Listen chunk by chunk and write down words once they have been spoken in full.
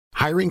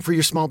Hiring for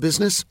your small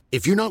business?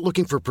 If you're not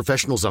looking for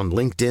professionals on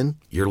LinkedIn,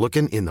 you're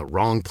looking in the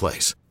wrong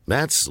place.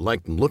 That's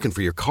like looking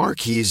for your car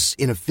keys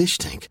in a fish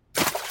tank.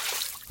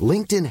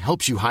 LinkedIn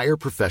helps you hire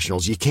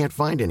professionals you can't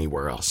find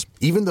anywhere else,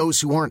 even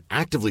those who aren't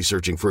actively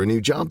searching for a new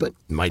job but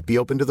might be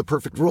open to the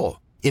perfect role.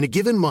 In a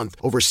given month,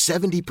 over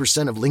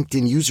 70% of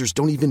LinkedIn users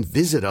don't even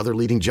visit other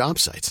leading job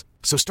sites.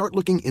 So start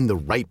looking in the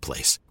right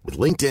place. With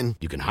LinkedIn,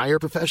 you can hire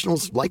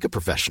professionals like a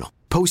professional.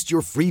 Post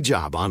your free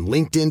job on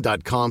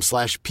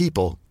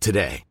linkedin.com/people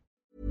today.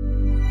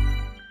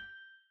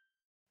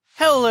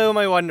 Hello,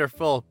 my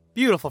wonderful,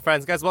 beautiful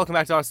friends. Guys, welcome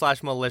back to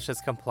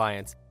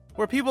r/MaliciousCompliance,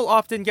 where people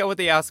often get what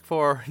they ask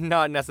for,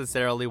 not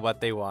necessarily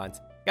what they want.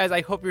 Guys, I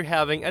hope you're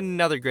having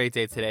another great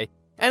day today.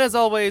 And as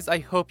always, I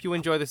hope you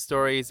enjoy the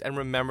stories, and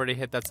remember to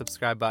hit that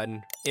subscribe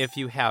button if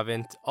you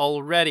haven't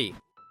already.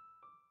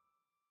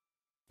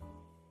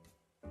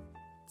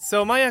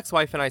 So my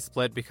ex-wife and I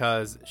split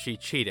because she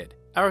cheated.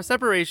 Our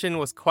separation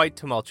was quite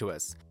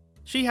tumultuous.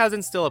 She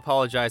hasn't still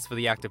apologized for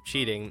the act of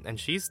cheating, and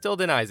she still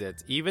denies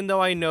it, even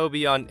though I know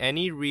beyond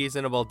any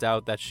reasonable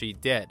doubt that she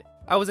did.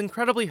 I was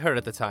incredibly hurt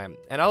at the time,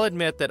 and I'll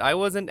admit that I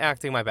wasn't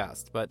acting my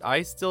best, but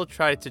I still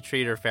tried to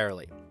treat her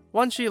fairly.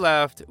 Once she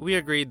left, we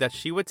agreed that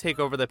she would take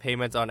over the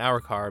payment on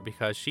our car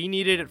because she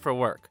needed it for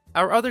work.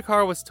 Our other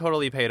car was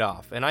totally paid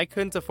off, and I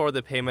couldn't afford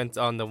the payment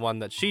on the one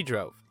that she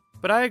drove.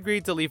 But I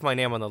agreed to leave my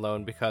name on the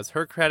loan because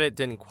her credit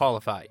didn't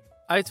qualify.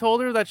 I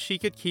told her that she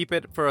could keep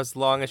it for as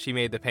long as she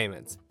made the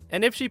payments,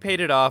 and if she paid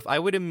it off, I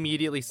would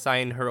immediately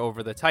sign her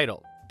over the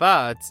title.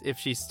 But if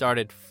she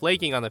started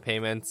flaking on the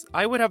payments,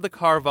 I would have the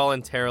car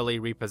voluntarily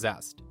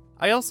repossessed.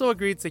 I also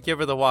agreed to give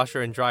her the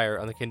washer and dryer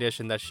on the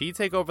condition that she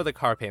take over the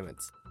car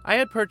payments. I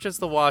had purchased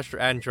the washer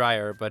and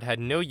dryer, but had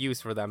no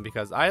use for them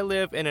because I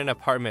live in an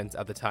apartment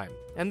at the time.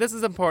 And this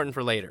is important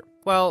for later.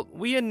 Well,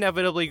 we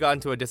inevitably got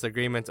into a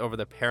disagreement over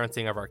the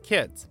parenting of our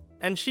kids.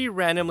 And she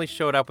randomly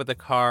showed up with the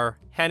car,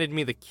 handed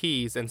me the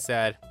keys, and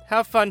said,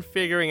 "Have fun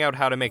figuring out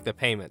how to make the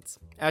payments,"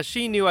 as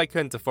she knew I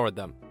couldn't afford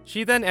them.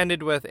 She then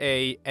ended with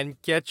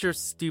 "and get your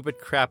stupid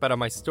crap out of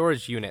my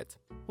storage unit."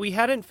 We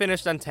hadn't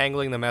finished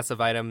untangling the mess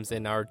of items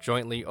in our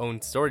jointly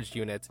owned storage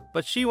unit,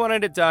 but she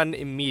wanted it done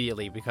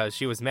immediately because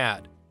she was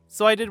mad.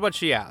 So I did what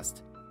she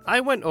asked. I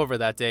went over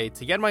that day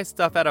to get my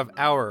stuff out of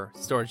our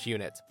storage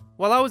unit.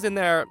 While I was in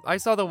there, I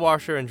saw the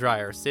washer and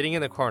dryer sitting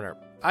in the corner.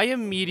 I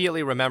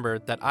immediately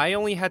remembered that I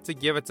only had to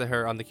give it to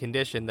her on the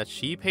condition that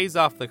she pays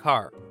off the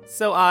car.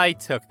 So I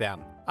took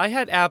them. I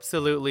had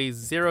absolutely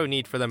zero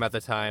need for them at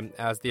the time,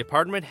 as the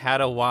apartment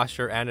had a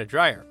washer and a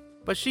dryer.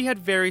 But she had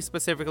very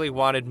specifically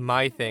wanted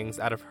my things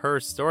out of her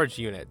storage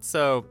unit,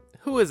 so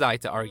who was I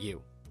to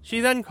argue? She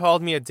then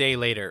called me a day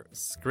later,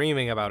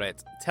 screaming about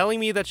it, telling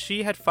me that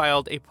she had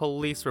filed a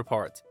police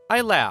report. I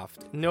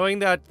laughed, knowing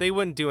that they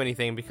wouldn't do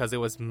anything because it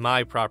was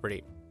my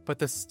property. But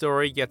the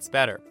story gets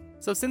better.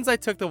 So since I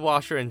took the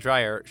washer and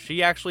dryer,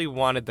 she actually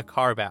wanted the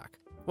car back.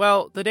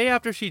 Well, the day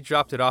after she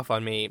dropped it off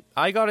on me,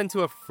 I got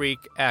into a freak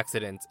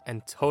accident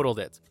and totaled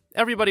it.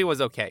 Everybody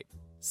was okay.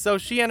 So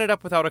she ended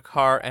up without a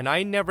car, and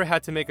I never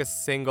had to make a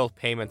single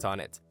payment on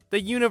it. The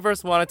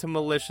universe wanted to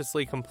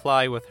maliciously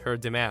comply with her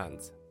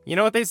demands. You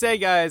know what they say,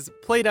 guys,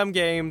 play dumb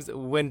games,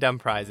 win dumb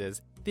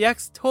prizes. The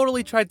ex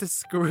totally tried to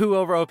screw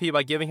over OP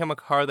by giving him a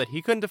car that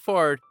he couldn't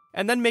afford,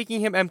 and then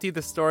making him empty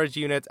the storage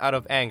unit out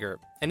of anger.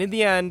 And in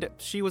the end,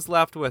 she was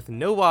left with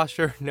no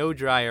washer, no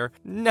dryer,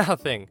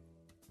 nothing.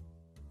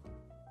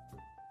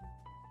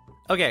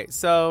 Okay,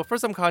 so for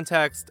some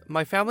context,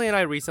 my family and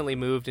I recently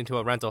moved into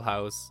a rental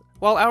house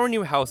while our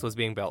new house was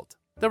being built.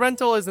 The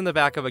rental is in the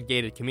back of a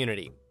gated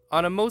community,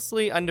 on a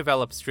mostly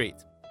undeveloped street.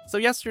 So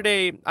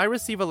yesterday, I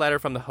received a letter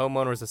from the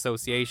Homeowners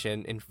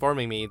Association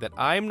informing me that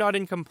I'm not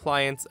in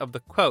compliance of the,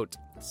 quote,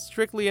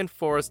 strictly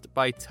enforced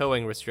by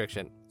towing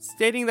restriction,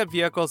 stating that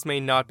vehicles may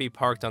not be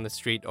parked on the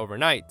street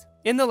overnight.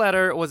 In the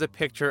letter was a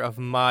picture of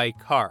my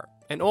car,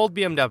 an old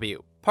BMW,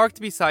 parked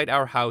beside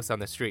our house on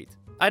the street.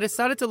 I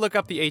decided to look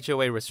up the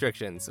HOA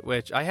restrictions,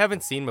 which I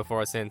haven't seen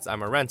before since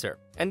I'm a renter,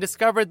 and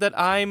discovered that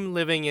I'm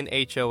living in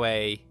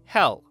HOA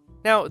hell.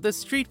 Now, the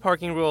street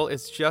parking rule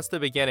is just the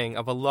beginning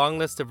of a long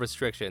list of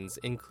restrictions,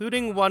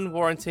 including one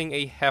warranting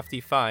a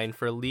hefty fine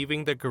for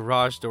leaving the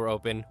garage door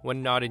open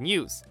when not in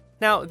use.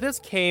 Now, this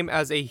came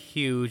as a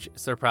huge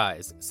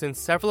surprise, since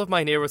several of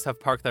my neighbors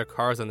have parked their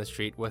cars on the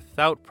street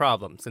without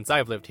problem since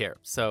I've lived here,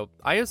 so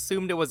I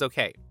assumed it was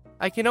okay.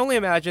 I can only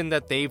imagine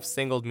that they've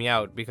singled me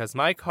out because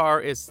my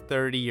car is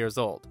 30 years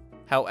old.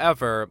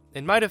 However,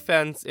 in my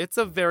defense, it's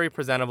a very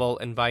presentable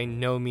and by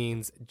no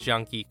means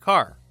junky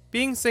car.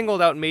 Being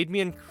singled out made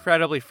me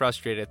incredibly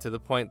frustrated to the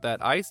point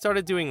that I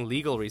started doing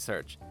legal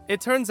research.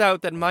 It turns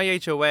out that my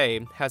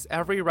HOA has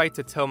every right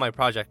to tow my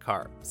project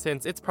car,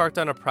 since it's parked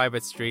on a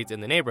private street in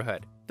the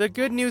neighborhood. The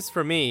good news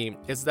for me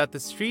is that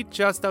the street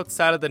just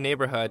outside of the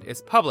neighborhood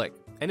is public,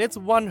 and it's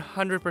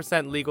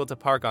 100% legal to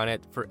park on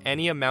it for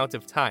any amount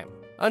of time.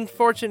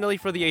 Unfortunately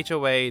for the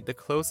HOA, the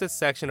closest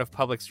section of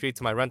public street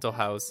to my rental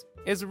house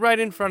is right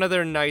in front of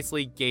their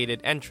nicely gated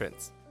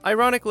entrance.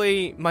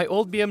 Ironically, my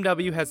old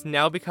BMW has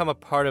now become a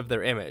part of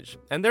their image,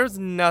 and there's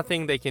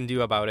nothing they can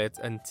do about it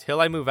until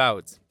I move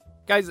out.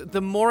 Guys,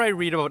 the more I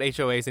read about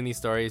HOAs in these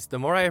stories, the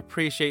more I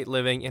appreciate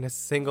living in a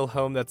single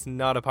home that's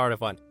not a part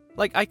of one.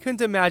 Like, I couldn't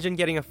imagine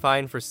getting a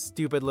fine for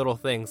stupid little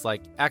things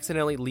like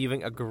accidentally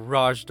leaving a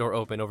garage door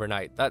open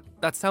overnight.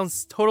 That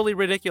sounds totally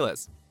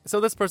ridiculous. So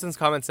this person's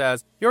comment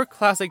says, "Your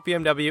classic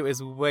BMW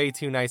is way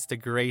too nice to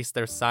grace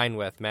their sign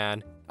with,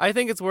 man. I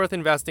think it's worth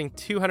investing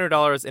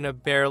 $200 in a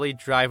barely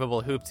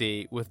drivable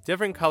hoopty with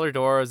different color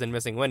doors and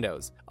missing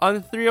windows,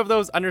 on 3 of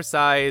those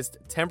undersized,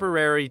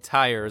 temporary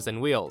tires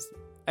and wheels,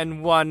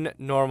 and 1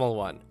 normal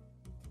one."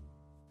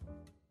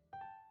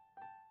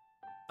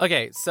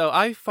 Okay, so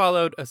I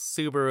followed a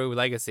Subaru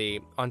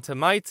Legacy onto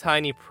my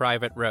tiny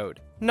private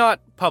road. Not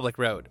public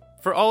road.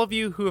 For all of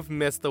you who have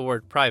missed the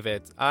word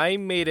private, I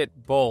made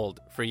it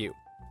bold for you.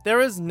 There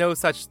is no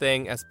such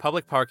thing as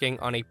public parking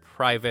on a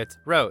private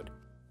road.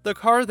 The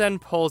car then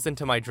pulls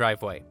into my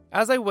driveway.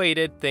 As I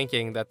waited,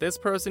 thinking that this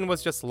person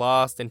was just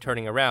lost and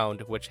turning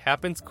around, which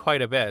happens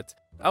quite a bit,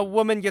 a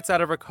woman gets out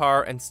of her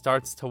car and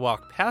starts to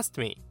walk past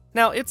me.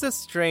 Now, it's a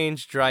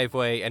strange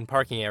driveway and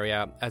parking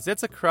area, as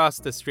it's across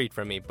the street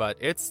from me, but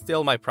it's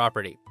still my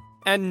property.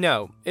 And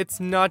no, it's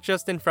not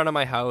just in front of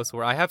my house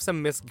where I have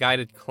some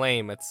misguided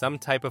claim at some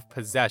type of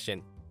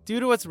possession due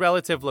to its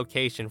relative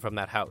location from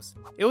that house.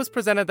 It was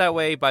presented that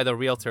way by the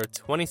realtor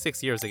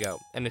 26 years ago,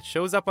 and it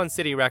shows up on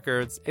city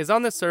records, is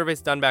on the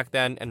surveys done back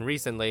then, and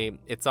recently,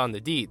 it's on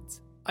the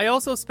deeds. I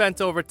also spent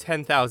over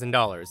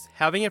 $10,000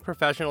 having it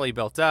professionally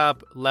built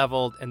up,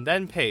 leveled, and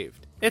then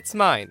paved. It's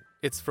mine.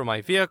 It's for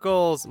my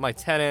vehicles, my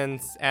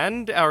tenants,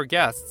 and our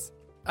guests.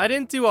 I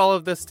didn't do all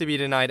of this to be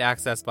denied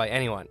access by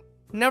anyone.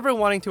 Never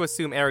wanting to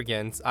assume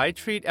arrogance, I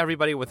treat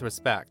everybody with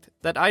respect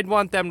that I'd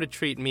want them to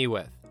treat me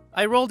with.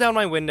 I rolled down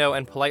my window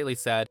and politely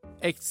said,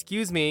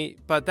 "Excuse me,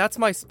 but that's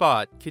my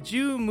spot. Could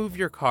you move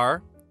your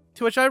car?"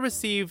 To which I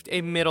received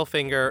a middle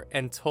finger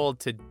and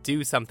told to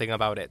do something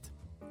about it.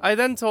 I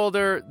then told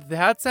her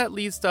that's at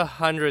least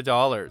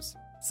 $100.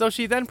 So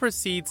she then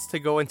proceeds to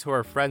go into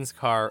her friend's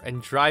car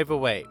and drive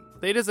away.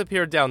 They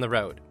disappeared down the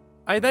road.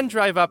 I then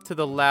drive up to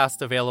the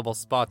last available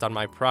spot on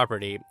my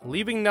property,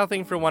 leaving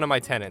nothing for one of my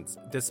tenants,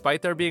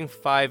 despite there being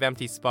 5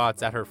 empty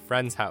spots at her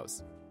friend's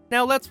house.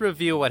 Now let's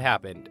review what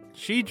happened.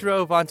 She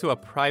drove onto a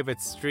private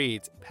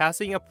street,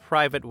 passing a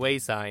private way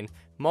sign,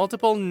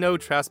 multiple no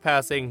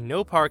trespassing,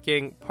 no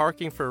parking,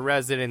 parking for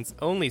residents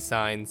only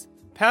signs,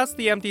 past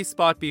the empty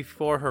spot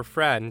before her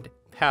friend,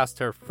 past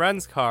her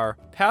friend's car,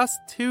 past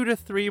 2 to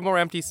 3 more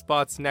empty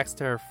spots next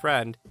to her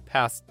friend,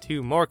 past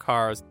 2 more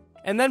cars,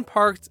 and then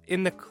parked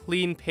in the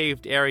clean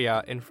paved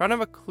area in front of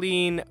a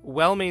clean,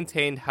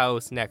 well-maintained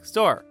house next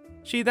door.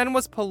 She then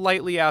was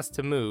politely asked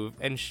to move,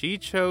 and she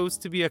chose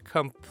to be a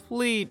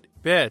complete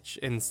bitch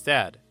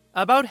instead.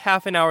 About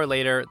half an hour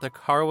later, the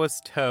car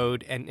was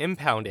towed and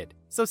impounded.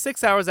 So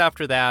 6 hours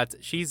after that,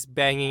 she's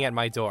banging at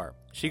my door.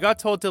 She got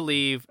told to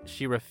leave,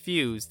 she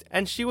refused,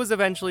 and she was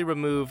eventually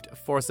removed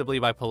forcibly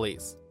by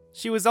police.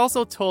 She was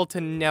also told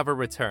to never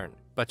return,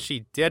 but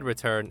she did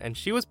return, and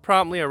she was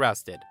promptly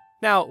arrested.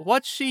 Now,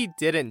 what she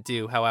didn't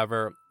do,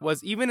 however,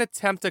 was even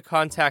attempt to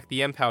contact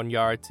the impound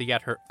yard to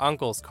get her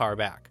uncle's car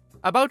back.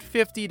 About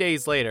 50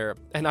 days later,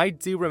 and I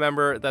do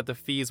remember that the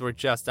fees were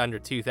just under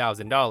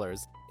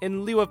 $2,000,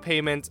 in lieu of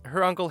payment,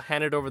 her uncle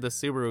handed over the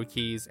Subaru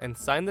keys and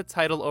signed the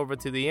title over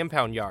to the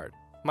impound yard,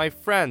 my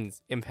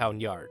friend's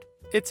impound yard.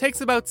 It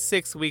takes about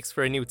 6 weeks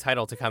for a new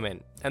title to come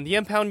in, and the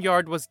impound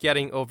yard was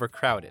getting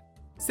overcrowded.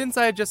 Since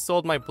I had just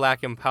sold my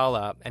black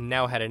Impala and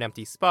now had an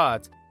empty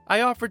spot,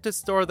 I offered to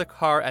store the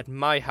car at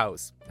my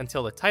house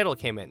until the title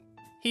came in.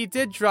 He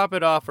did drop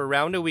it off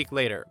around a week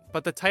later,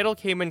 but the title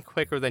came in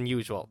quicker than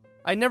usual.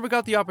 I never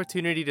got the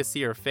opportunity to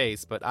see her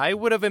face, but I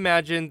would have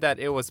imagined that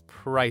it was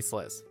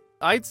priceless.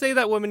 I'd say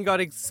that woman got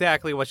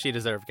exactly what she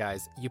deserved,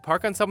 guys. You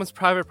park on someone's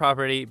private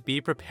property,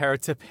 be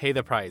prepared to pay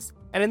the price.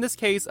 And in this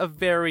case, a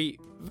very,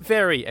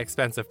 very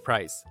expensive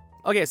price.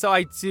 Okay, so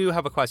I do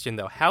have a question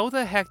though. How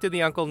the heck did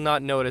the uncle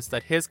not notice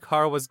that his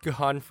car was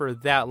gone for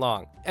that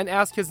long and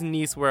ask his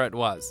niece where it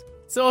was?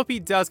 So if he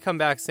does come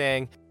back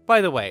saying,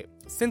 "By the way,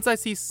 since I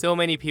see so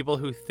many people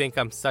who think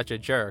I'm such a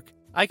jerk,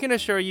 I can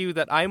assure you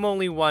that I'm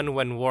only one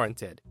when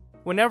warranted.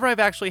 Whenever I've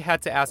actually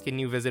had to ask a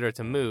new visitor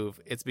to move,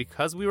 it's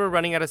because we were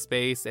running out of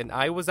space and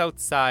I was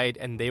outside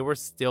and they were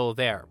still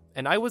there,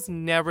 and I was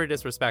never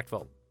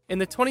disrespectful. In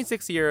the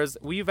 26 years,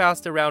 we've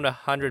asked around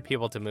 100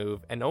 people to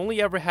move and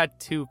only ever had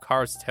 2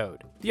 cars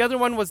towed. The other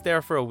one was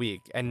there for a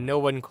week and no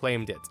one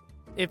claimed it.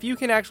 If you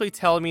can actually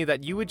tell me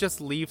that you would just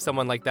leave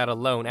someone like that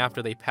alone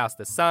after they passed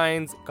the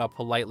signs, got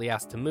politely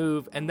asked to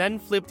move, and then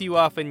flipped you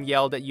off and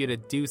yelled at you to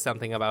do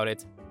something about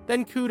it,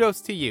 then kudos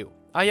to you.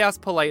 I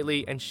asked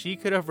politely and she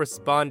could have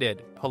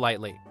responded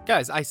politely."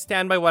 Guys, I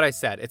stand by what I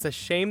said. It's a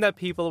shame that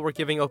people were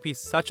giving OP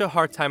such a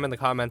hard time in the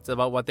comments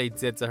about what they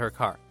did to her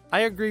car.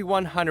 I agree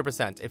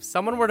 100%. If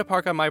someone were to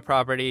park on my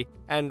property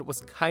and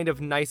was kind of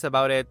nice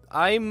about it,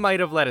 I might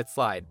have let it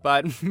slide.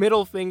 But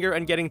middle finger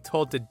and getting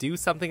told to do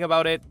something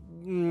about it,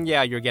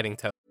 yeah, you're getting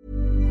told.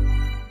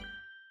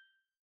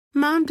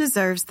 Mom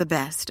deserves the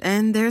best,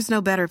 and there's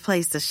no better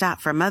place to shop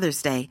for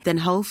Mother's Day than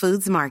Whole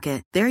Foods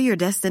Market. They're your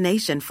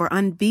destination for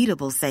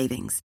unbeatable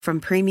savings, from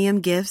premium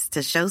gifts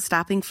to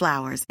show-stopping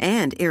flowers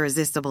and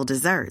irresistible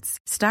desserts.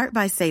 Start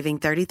by saving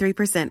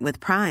 33% with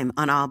Prime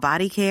on all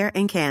body care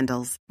and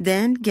candles.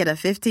 Then get a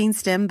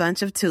 15-stem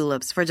bunch of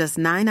tulips for just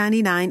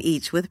 $9.99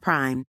 each with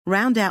Prime.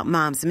 Round out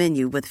Mom's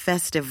menu with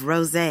festive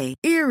rosé,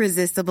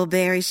 irresistible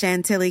berry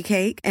chantilly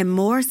cake, and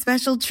more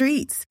special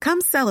treats.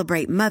 Come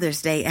celebrate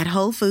Mother's Day at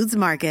Whole Foods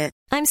Market.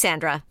 I'm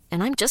Sandra,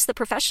 and I'm just the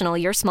professional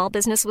your small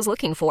business was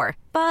looking for.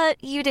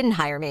 But you didn't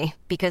hire me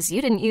because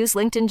you didn't use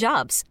LinkedIn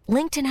Jobs.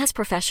 LinkedIn has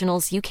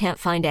professionals you can't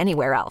find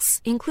anywhere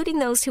else, including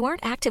those who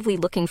aren't actively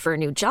looking for a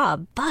new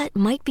job, but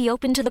might be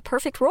open to the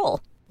perfect role,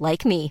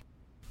 like me.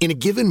 In a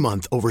given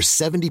month, over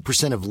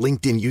 70% of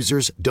LinkedIn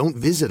users don't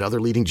visit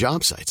other leading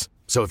job sites.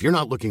 So if you're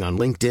not looking on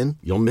LinkedIn,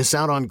 you'll miss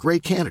out on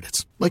great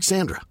candidates like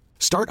Sandra.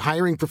 Start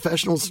hiring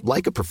professionals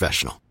like a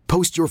professional.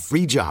 Post your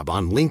free job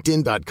on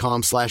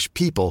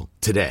linkedin.com/people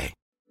today.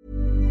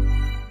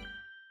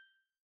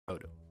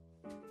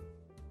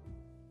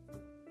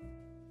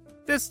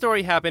 This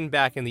story happened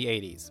back in the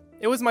 80s.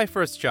 It was my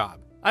first job.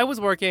 I was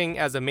working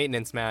as a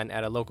maintenance man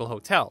at a local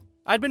hotel.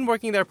 I'd been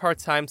working there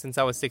part-time since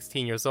I was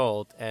 16 years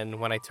old, and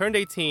when I turned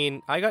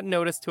 18, I got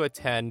noticed to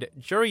attend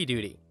jury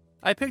duty.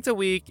 I picked a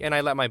week and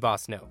I let my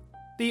boss know.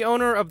 The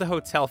owner of the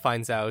hotel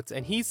finds out,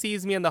 and he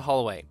sees me in the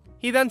hallway.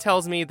 He then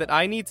tells me that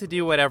I need to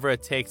do whatever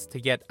it takes to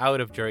get out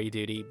of jury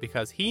duty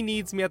because he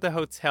needs me at the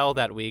hotel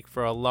that week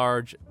for a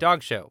large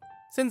dog show,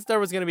 since there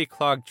was going to be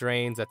clogged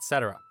drains,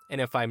 etc.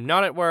 And if I'm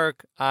not at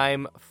work,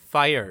 I'm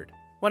fired.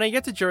 When I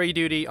get to jury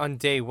duty on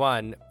day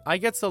 1, I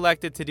get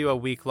selected to do a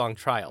week-long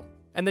trial.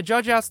 And the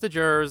judge asks the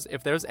jurors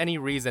if there's any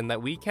reason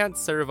that we can't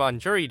serve on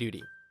jury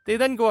duty. They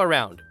then go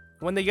around.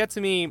 When they get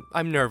to me,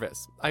 I'm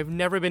nervous. I've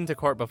never been to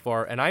court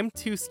before, and I'm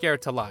too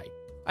scared to lie.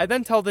 I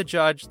then tell the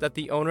judge that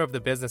the owner of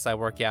the business I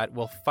work at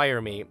will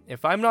fire me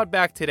if I'm not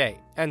back today,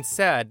 and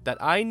said that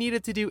I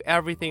needed to do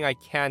everything I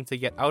can to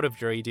get out of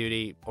jury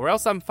duty, or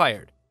else I'm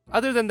fired.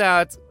 Other than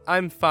that,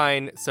 I'm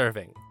fine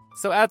serving.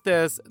 So at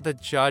this, the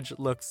judge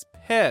looks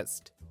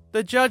pissed.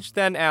 The judge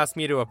then asks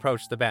me to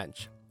approach the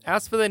bench,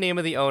 asks for the name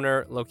of the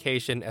owner,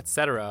 location,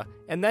 etc.,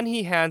 and then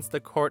he hands the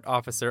court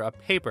officer a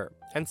paper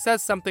and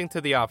says something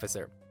to the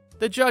officer.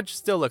 The judge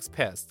still looks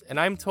pissed, and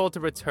I'm told to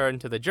return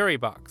to the jury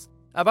box.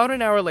 About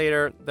an hour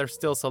later, they're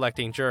still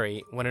selecting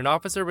jury when an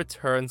officer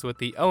returns with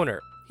the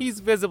owner. He's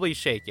visibly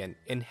shaken,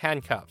 in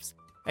handcuffs,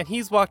 and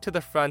he's walked to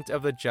the front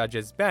of the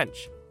judge's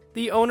bench.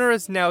 The owner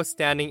is now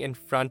standing in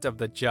front of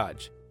the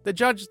judge. The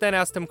judge then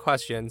asks him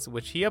questions,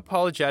 which he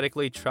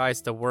apologetically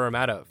tries to worm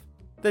out of.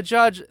 The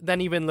judge,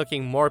 then even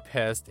looking more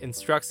pissed,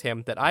 instructs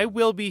him that I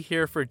will be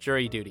here for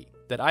jury duty,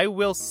 that I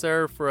will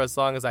serve for as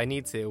long as I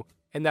need to,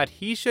 and that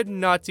he should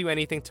not do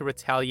anything to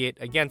retaliate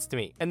against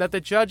me, and that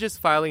the judge is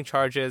filing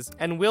charges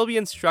and will be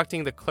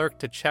instructing the clerk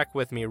to check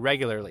with me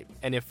regularly,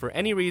 and if for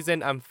any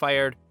reason I'm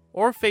fired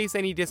or face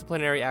any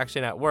disciplinary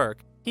action at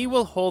work, he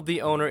will hold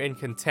the owner in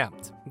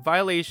contempt,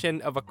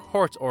 violation of a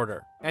court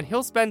order, and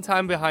he'll spend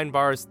time behind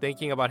bars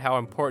thinking about how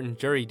important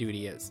jury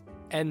duty is.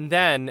 And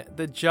then,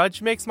 the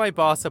judge makes my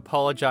boss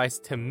apologize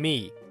to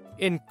me,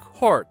 in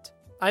court.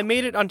 I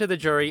made it onto the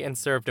jury and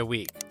served a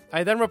week.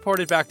 I then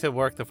reported back to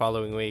work the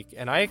following week,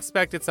 and I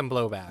expected some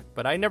blowback,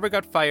 but I never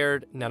got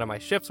fired, none of my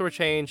shifts were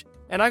changed,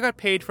 and I got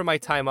paid for my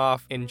time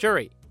off in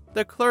jury.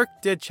 The clerk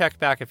did check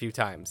back a few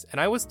times, and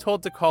I was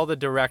told to call the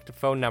direct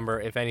phone number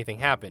if anything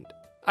happened.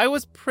 I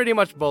was pretty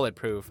much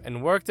bulletproof,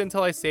 and worked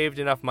until I saved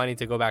enough money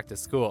to go back to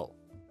school.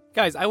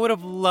 Guys, I would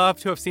have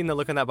loved to have seen the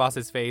look on that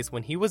boss's face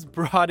when he was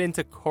brought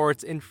into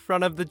court in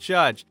front of the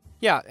judge.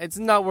 Yeah, it's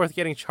not worth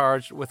getting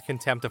charged with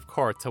contempt of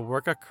court to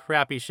work a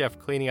crappy shift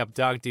cleaning up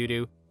dog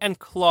doo-doo and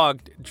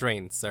clogged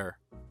drains, sir.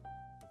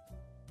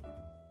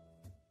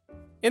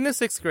 In the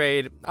 6th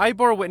grade, I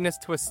bore witness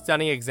to a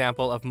stunning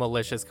example of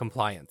malicious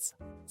compliance.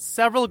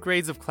 Several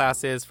grades of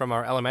classes from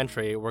our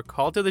elementary were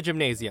called to the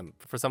gymnasium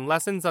for some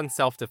lessons on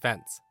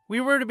self-defense.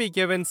 We were to be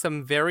given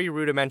some very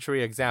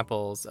rudimentary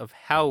examples of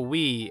how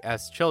we,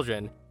 as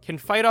children, can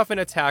fight off an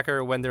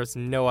attacker when there's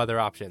no other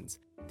options.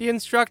 The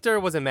instructor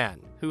was a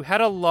man who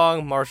had a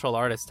long martial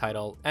artist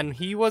title, and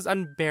he was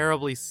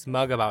unbearably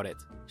smug about it.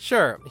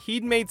 Sure,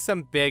 he'd made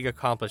some big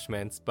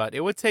accomplishments, but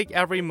it would take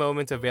every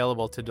moment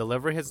available to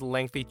deliver his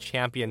lengthy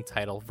champion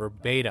title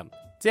verbatim.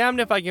 Damned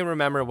if I can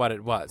remember what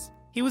it was.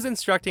 He was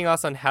instructing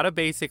us on how to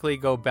basically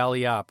go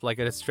belly up like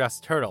a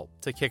distressed turtle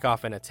to kick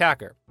off an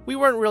attacker. We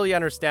weren't really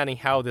understanding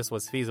how this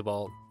was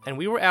feasible, and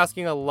we were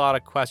asking a lot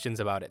of questions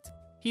about it.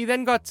 He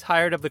then got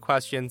tired of the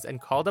questions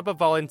and called up a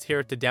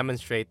volunteer to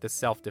demonstrate the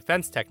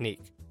self-defense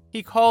technique.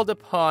 He called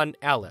upon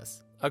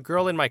Alice, a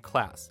girl in my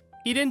class.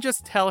 He didn't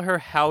just tell her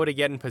how to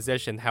get in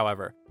position,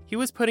 however. He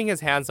was putting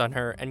his hands on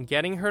her and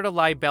getting her to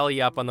lie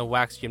belly up on the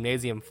waxed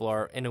gymnasium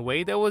floor in a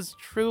way that was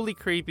truly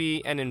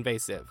creepy and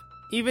invasive,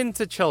 even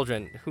to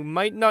children who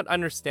might not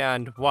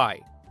understand why.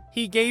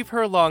 He gave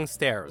her long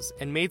stares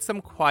and made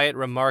some quiet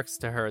remarks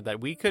to her that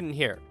we couldn't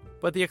hear,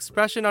 but the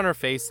expression on her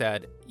face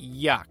said,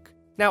 "Yuck."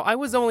 Now, I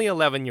was only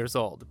 11 years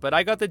old, but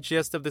I got the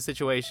gist of the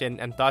situation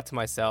and thought to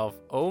myself,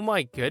 oh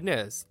my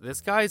goodness,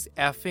 this guy's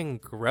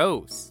effing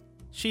gross.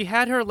 She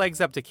had her legs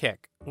up to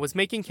kick, was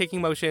making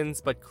kicking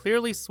motions, but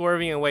clearly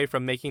swerving away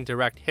from making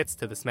direct hits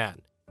to this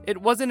man.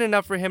 It wasn't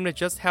enough for him to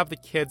just have the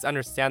kids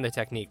understand the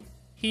technique.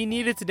 He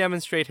needed to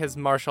demonstrate his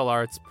martial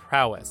arts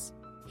prowess.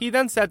 He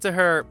then said to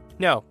her,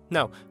 no,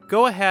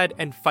 go ahead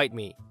and fight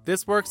me.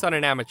 This works on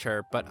an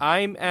amateur, but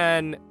I'm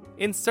an...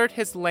 Insert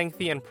his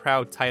lengthy and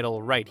proud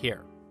title right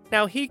here.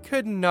 Now, he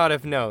could not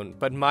have known,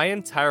 but my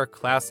entire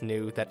class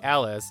knew that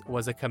Alice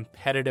was a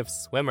competitive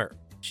swimmer.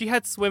 She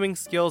had swimming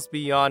skills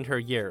beyond her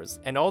years,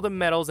 and all the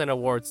medals and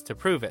awards to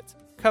prove it,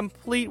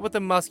 complete with the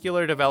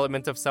muscular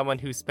development of someone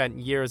who spent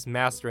years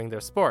mastering their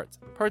sport,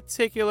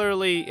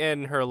 particularly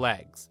in her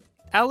legs.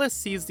 Alice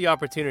seized the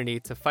opportunity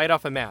to fight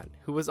off a man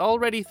who was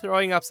already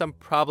throwing up some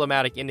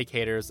problematic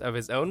indicators of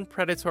his own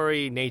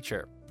predatory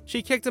nature.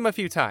 She kicked him a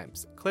few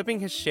times, clipping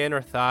his shin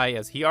or thigh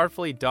as he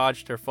artfully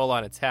dodged her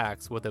full-on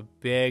attacks with a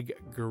big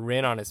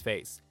grin on his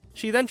face.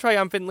 She then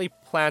triumphantly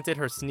planted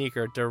her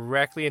sneaker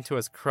directly into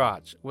his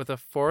crotch with a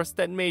force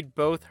that made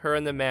both her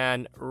and the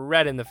man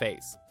red in the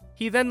face.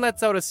 He then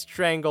lets out a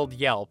strangled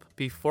yelp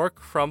before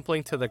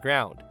crumpling to the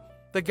ground.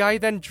 The guy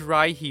then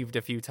dry heaved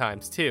a few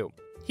times too.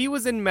 He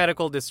was in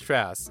medical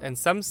distress, and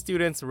some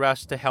students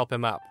rushed to help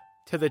him up.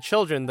 To the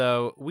children,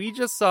 though, we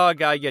just saw a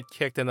guy get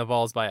kicked in the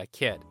balls by a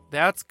kid.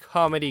 That's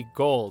comedy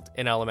gold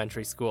in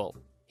elementary school.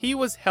 He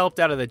was helped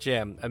out of the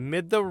gym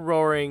amid the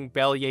roaring,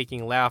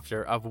 belly-aching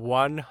laughter of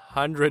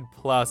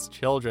 100+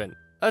 children.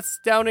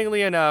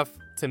 Astoundingly enough,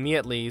 to me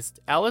at least,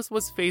 Alice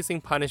was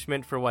facing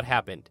punishment for what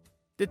happened.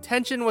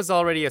 Detention was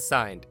already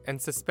assigned,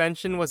 and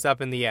suspension was up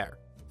in the air.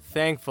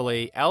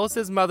 Thankfully,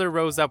 Alice's mother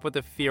rose up with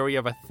the fury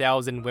of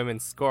 1,000 women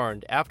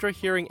scorned after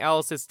hearing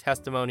Alice's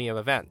testimony of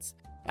events.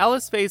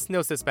 Alice faced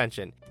no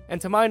suspension, and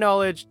to my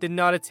knowledge, did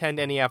not attend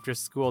any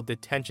after-school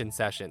detention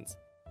sessions.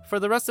 For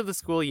the rest of the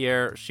school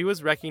year, she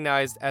was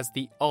recognized as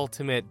the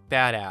ultimate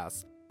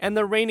badass, and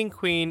the reigning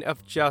queen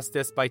of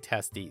justice by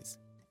testes.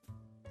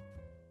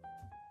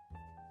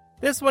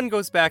 This one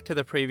goes back to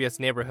the previous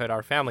neighborhood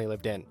our family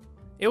lived in.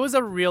 It was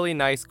a really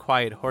nice,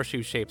 quiet,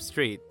 horseshoe-shaped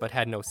street, but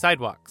had no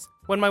sidewalks.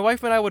 When my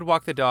wife and I would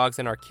walk the dogs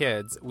and our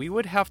kids, we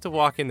would have to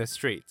walk in the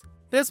street.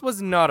 This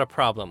was not a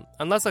problem,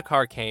 unless a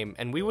car came,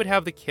 and we would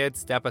have the kids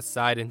step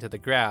aside into the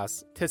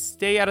grass to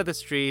stay out of the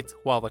street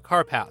while the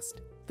car passed.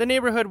 The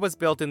neighborhood was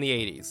built in the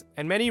 80s,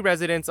 and many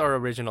residents are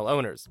original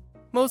owners.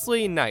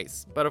 Mostly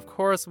nice, but of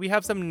course we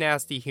have some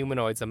nasty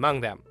humanoids among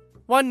them.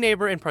 One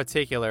neighbor in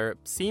particular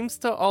seems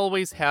to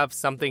always have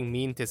something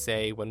mean to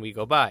say when we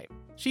go by.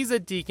 She's a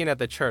deacon at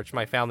the church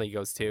my family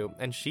goes to,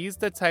 and she's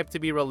the type to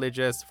be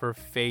religious for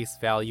face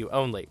value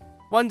only.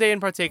 One day in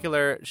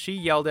particular, she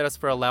yelled at us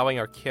for allowing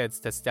our kids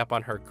to step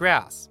on her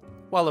grass,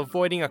 while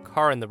avoiding a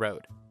car in the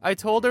road. I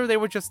told her they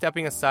were just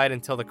stepping aside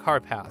until the car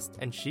passed,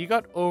 and she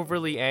got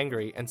overly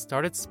angry and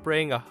started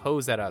spraying a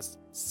hose at us,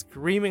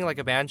 screaming like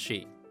a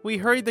banshee. We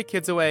hurried the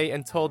kids away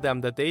and told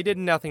them that they did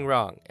nothing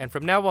wrong, and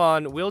from now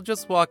on, we'll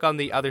just walk on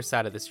the other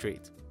side of the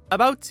street.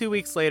 About 2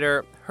 weeks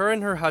later, her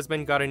and her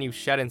husband got a new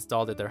shed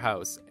installed at their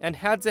house, and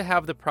had to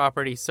have the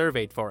property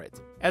surveyed for it.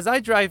 As I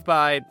drive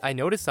by, I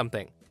noticed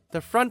something.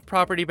 The front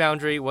property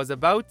boundary was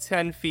about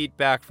 10 feet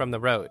back from the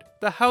road.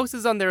 The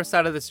houses on their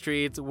side of the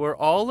street were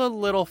all a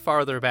little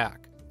farther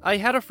back. I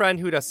had a friend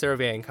who does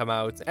surveying come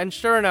out, and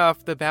sure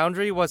enough, the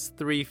boundary was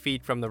 3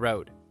 feet from the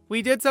road.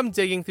 We did some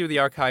digging through the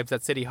archives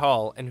at City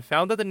Hall and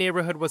found that the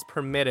neighborhood was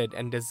permitted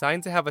and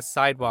designed to have a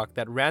sidewalk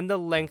that ran the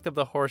length of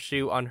the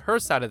horseshoe on her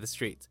side of the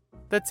street.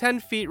 The 10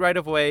 feet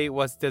right-of-way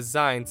was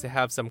designed to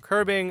have some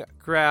curbing,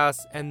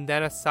 grass, and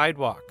then a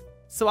sidewalk.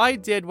 So I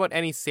did what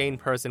any sane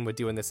person would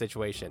do in this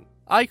situation.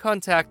 I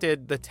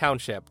contacted the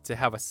township to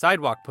have a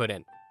sidewalk put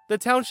in. The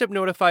township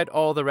notified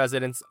all the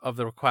residents of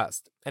the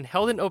request and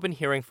held an open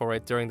hearing for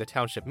it during the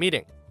township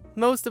meeting.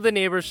 Most of the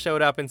neighbors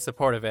showed up in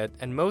support of it,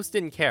 and most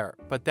didn't care,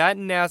 but that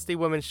nasty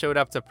woman showed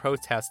up to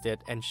protest it,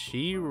 and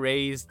she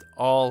raised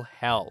all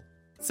hell.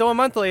 So a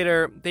month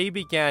later, they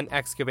began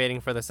excavating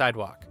for the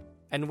sidewalk.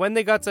 And when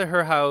they got to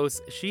her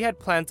house, she had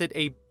planted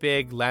a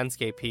big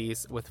landscape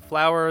piece with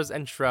flowers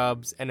and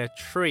shrubs and a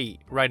tree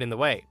right in the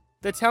way.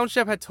 The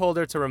township had told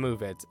her to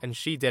remove it, and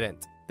she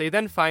didn't. They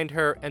then fined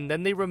her, and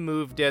then they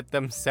removed it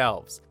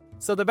themselves.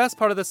 So the best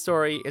part of the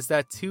story is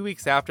that 2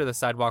 weeks after the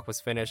sidewalk was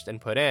finished and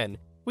put in,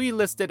 we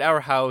listed our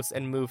house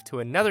and moved to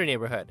another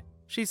neighborhood.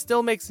 She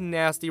still makes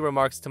nasty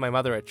remarks to my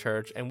mother at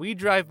church, and we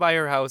drive by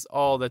her house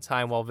all the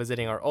time while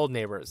visiting our old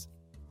neighbors.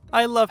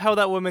 I love how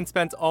that woman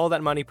spent all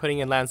that money putting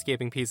in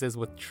landscaping pieces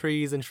with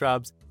trees and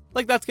shrubs,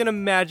 like that's gonna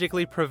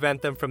magically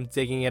prevent them from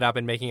digging it up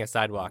and making a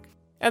sidewalk.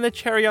 And the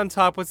cherry on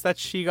top was that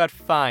she got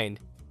fined.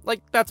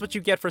 Like, that's what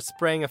you get for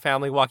spraying a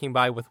family walking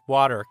by with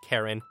water,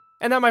 Karen.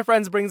 And that, my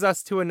friends, brings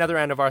us to another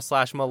end of our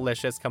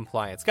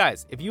 /malicious-compliance.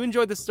 Guys, if you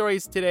enjoyed the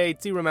stories today,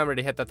 do remember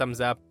to hit that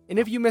thumbs up. And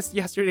if you missed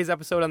yesterday's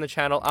episode on the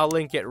channel, I'll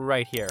link it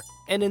right here.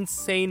 An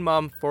insane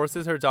mom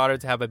forces her daughter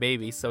to have a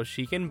baby so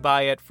she can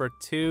buy it for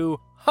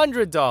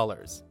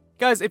 $200.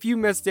 Guys, if you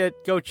missed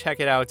it, go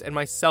check it out, and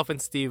myself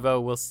and Steve-O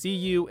will see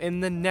you in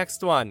the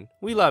next one.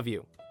 We love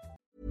you.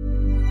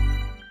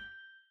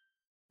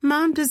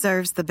 Mom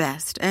deserves the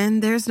best,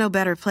 and there's no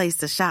better place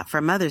to shop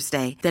for Mother's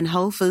Day than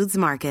Whole Foods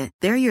Market.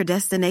 They're your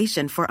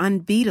destination for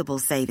unbeatable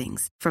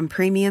savings, from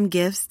premium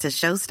gifts to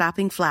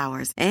show-stopping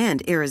flowers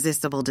and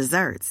irresistible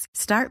desserts.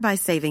 Start by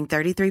saving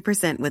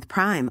 33% with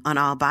Prime on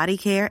all body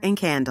care and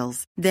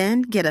candles.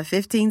 Then get a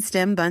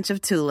 15-stem bunch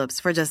of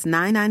tulips for just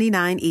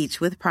 $9.99 each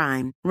with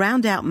Prime.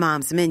 Round out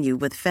Mom's menu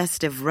with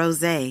festive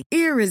rosé,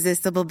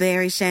 irresistible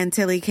berry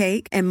chantilly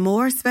cake, and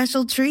more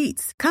special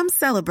treats. Come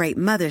celebrate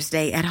Mother's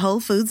Day at Whole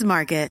Foods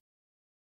Market.